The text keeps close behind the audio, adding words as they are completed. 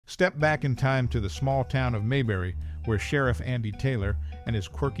Step back in time to the small town of Mayberry, where Sheriff Andy Taylor and his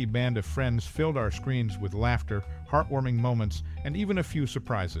quirky band of friends filled our screens with laughter, heartwarming moments, and even a few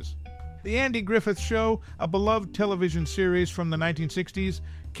surprises. The Andy Griffith Show, a beloved television series from the 1960s,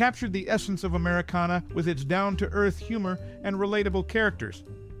 captured the essence of Americana with its down-to-earth humor and relatable characters.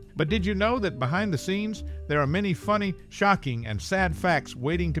 But did you know that behind the scenes, there are many funny, shocking, and sad facts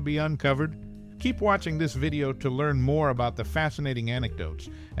waiting to be uncovered? Keep watching this video to learn more about the fascinating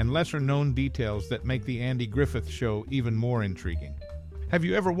anecdotes and lesser-known details that make the Andy Griffith Show even more intriguing. Have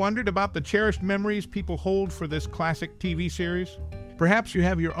you ever wondered about the cherished memories people hold for this classic TV series? Perhaps you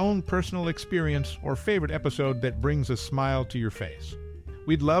have your own personal experience or favorite episode that brings a smile to your face.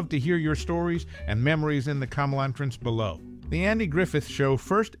 We'd love to hear your stories and memories in the comment entrance below. The Andy Griffith Show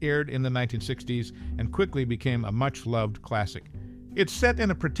first aired in the 1960s and quickly became a much-loved classic. It's set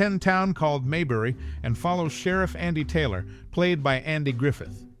in a pretend town called Mayberry and follows Sheriff Andy Taylor, played by Andy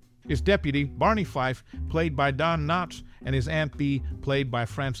Griffith. His deputy, Barney Fife, played by Don Knotts, and his Aunt Bee, played by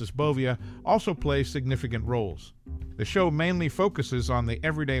Frances Bavier, also play significant roles. The show mainly focuses on the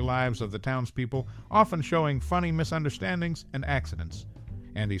everyday lives of the townspeople, often showing funny misunderstandings and accidents.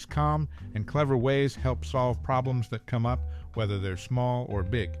 Andy's calm and clever ways help solve problems that come up, whether they're small or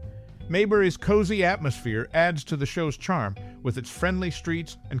big. Mayberry's cozy atmosphere adds to the show's charm with its friendly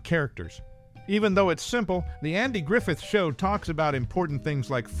streets and characters. Even though it's simple, the Andy Griffith Show talks about important things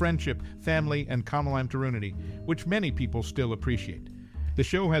like friendship, family, and complementarity, which many people still appreciate. The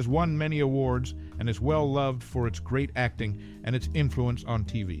show has won many awards and is well loved for its great acting and its influence on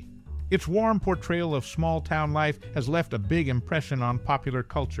TV. Its warm portrayal of small-town life has left a big impression on popular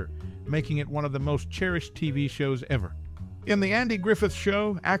culture, making it one of the most cherished TV shows ever. In the Andy Griffith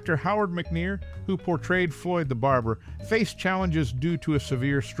Show, actor Howard McNear, who portrayed Floyd the barber, faced challenges due to a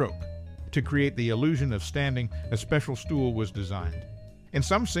severe stroke. To create the illusion of standing, a special stool was designed. In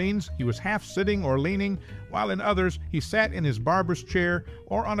some scenes, he was half sitting or leaning, while in others, he sat in his barber's chair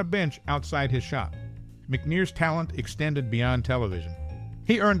or on a bench outside his shop. McNear's talent extended beyond television.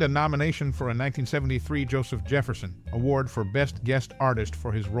 He earned a nomination for a 1973 Joseph Jefferson Award for Best Guest Artist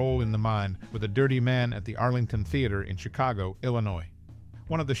for his role in The Mind with a Dirty Man at the Arlington Theater in Chicago, Illinois.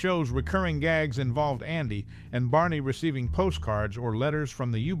 One of the show's recurring gags involved Andy and Barney receiving postcards or letters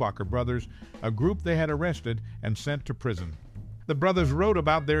from the Ubacher brothers, a group they had arrested and sent to prison. The brothers wrote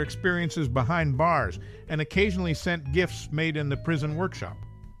about their experiences behind bars and occasionally sent gifts made in the prison workshop.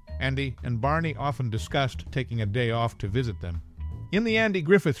 Andy and Barney often discussed taking a day off to visit them. In the Andy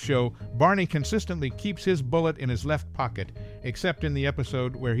Griffith Show, Barney consistently keeps his bullet in his left pocket, except in the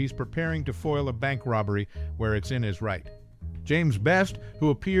episode where he's preparing to foil a bank robbery where it's in his right. James Best, who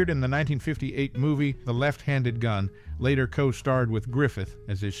appeared in the 1958 movie The Left-Handed Gun, later co-starred with Griffith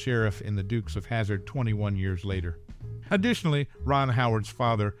as his sheriff in The Dukes of Hazzard 21 years later. Additionally, Ron Howard's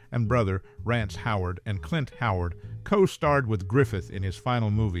father and brother, Rance Howard and Clint Howard, co-starred with Griffith in his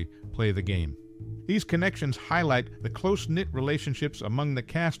final movie, Play the Game. These connections highlight the close-knit relationships among the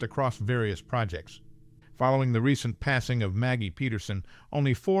cast across various projects. Following the recent passing of Maggie Peterson,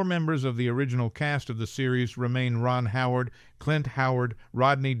 only 4 members of the original cast of the series remain: Ron Howard, Clint Howard,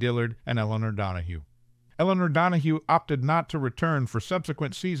 Rodney Dillard, and Eleanor Donahue. Eleanor Donahue opted not to return for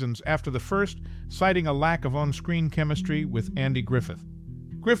subsequent seasons after the first, citing a lack of on-screen chemistry with Andy Griffith.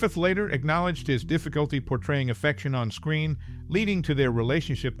 Griffith later acknowledged his difficulty portraying affection on screen, leading to their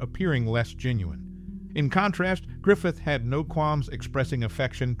relationship appearing less genuine. In contrast, Griffith had no qualms expressing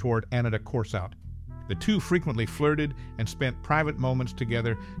affection toward Aneta Corsaut. The two frequently flirted and spent private moments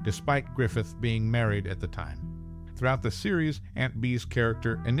together despite Griffith being married at the time. Throughout the series, Aunt Bee's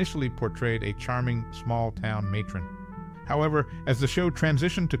character initially portrayed a charming small-town matron. However, as the show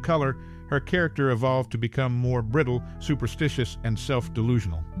transitioned to color, her character evolved to become more brittle, superstitious, and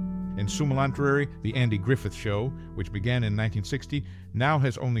self-delusional. In Sumilantary, The Andy Griffith Show, which began in 1960, now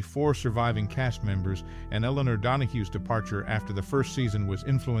has only 4 surviving cast members, and Eleanor Donahue's departure after the first season was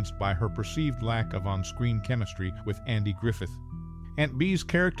influenced by her perceived lack of on-screen chemistry with Andy Griffith. Aunt Bee's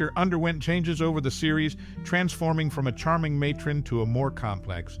character underwent changes over the series, transforming from a charming matron to a more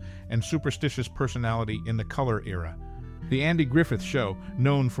complex and superstitious personality in the color era. The Andy Griffith Show,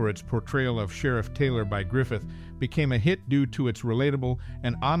 known for its portrayal of Sheriff Taylor by Griffith, became a hit due to its relatable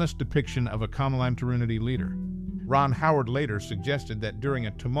and honest depiction of a complementarity leader. Ron Howard later suggested that during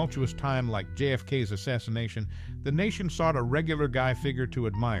a tumultuous time like JFK's assassination, the nation sought a regular guy figure to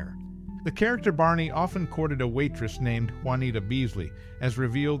admire. The character Barney often courted a waitress named Juanita Beasley, as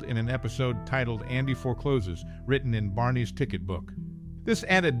revealed in an episode titled Andy Forecloses, written in Barney's ticket book. This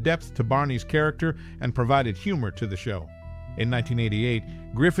added depth to Barney's character and provided humor to the show. In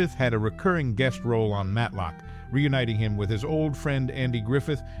 1988, Griffith had a recurring guest role on Matlock, reuniting him with his old friend Andy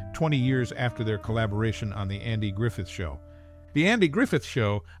Griffith 20 years after their collaboration on The Andy Griffith Show. The Andy Griffith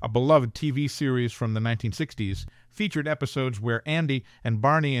Show, a beloved TV series from the 1960s, featured episodes where Andy and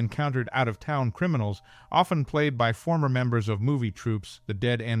Barney encountered out-of-town criminals, often played by former members of movie troupes The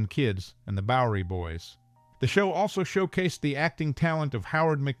Dead End Kids and the Bowery Boys. The show also showcased the acting talent of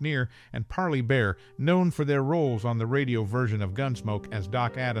Howard McNear and Parley Bear, known for their roles on the radio version of Gunsmoke as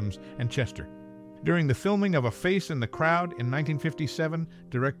Doc Adams and Chester. During the filming of A Face in the Crowd in 1957,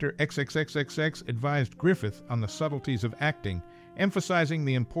 director XXXXX advised Griffith on the subtleties of acting, emphasizing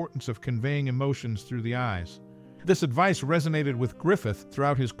the importance of conveying emotions through the eyes. This advice resonated with Griffith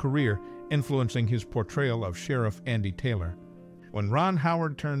throughout his career, influencing his portrayal of Sheriff Andy Taylor. When Ron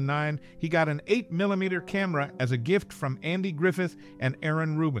Howard turned 9, he got an 8mm camera as a gift from Andy Griffith and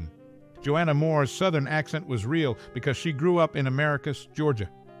Aaron Rubin. Joanna Moore's southern accent was real because she grew up in Americus, Georgia.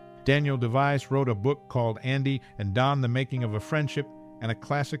 Daniel Device wrote a book called Andy and Don: The Making of a Friendship, and a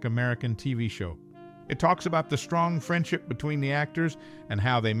classic American TV show. It talks about the strong friendship between the actors and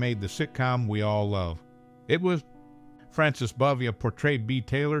how they made the sitcom we all love. It was Frances Bavier portrayed B.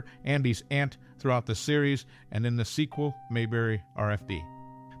 Taylor, Andy's aunt, throughout the series and in the sequel, Mayberry RFD.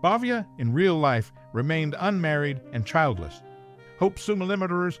 Bavier, in real life, remained unmarried and childless. Hope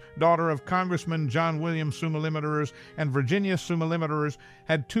Sumalimiters, daughter of Congressman John William Sumalimiters and Virginia Sumalimiters,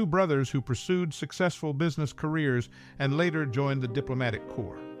 had 2 brothers who pursued successful business careers and later joined the diplomatic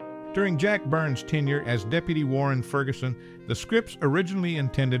corps. During Jack Burns' tenure as Deputy Warren Ferguson, the scripts originally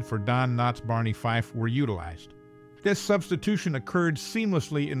intended for Don Knotts' Barney Fife were utilized. This substitution occurred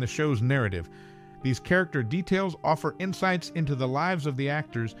seamlessly in the show's narrative. These character details offer insights into the lives of the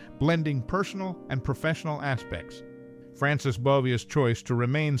actors, blending personal and professional aspects. Frances Bovier's choice to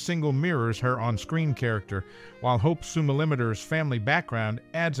remain single mirrors her on-screen character, while Hope Sumalimiters' family background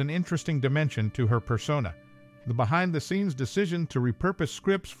adds an interesting dimension to her persona. The behind-the-scenes decision to repurpose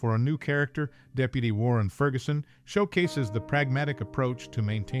scripts for a new character, Deputy Warren Ferguson, showcases the pragmatic approach to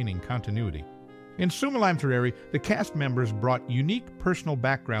maintaining continuity. In Sumalimitary, the cast members brought unique personal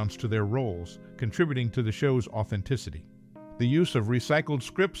backgrounds to their roles, contributing to the show's authenticity. The use of recycled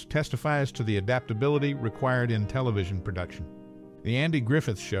scripts testifies to the adaptability required in television production. The Andy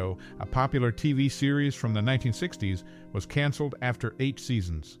Griffith Show, a popular TV series from the 1960s, was canceled after 8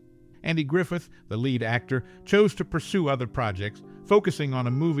 seasons. Andy Griffith, the lead actor, chose to pursue other projects, focusing on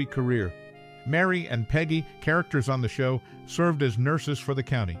a movie career. Mary and Peggy, characters on the show, served as nurses for the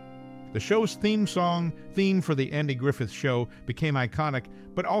county. The show's theme for the Andy Griffith Show, became iconic,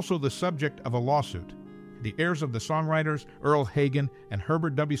 but also the subject of a lawsuit. The heirs of the songwriters, Earl Hagen and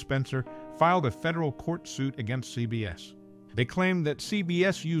Herbert W. Spencer, filed a federal court suit against CBS. They claimed that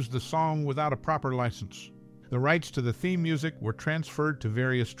CBS used the song without a proper license. The rights to the theme music were transferred to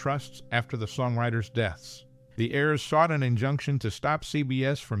various trusts after the songwriters' deaths. The heirs sought an injunction to stop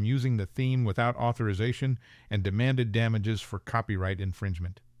CBS from using the theme without authorization and demanded damages for copyright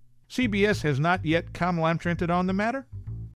infringement. CBS has not yet commented on the matter.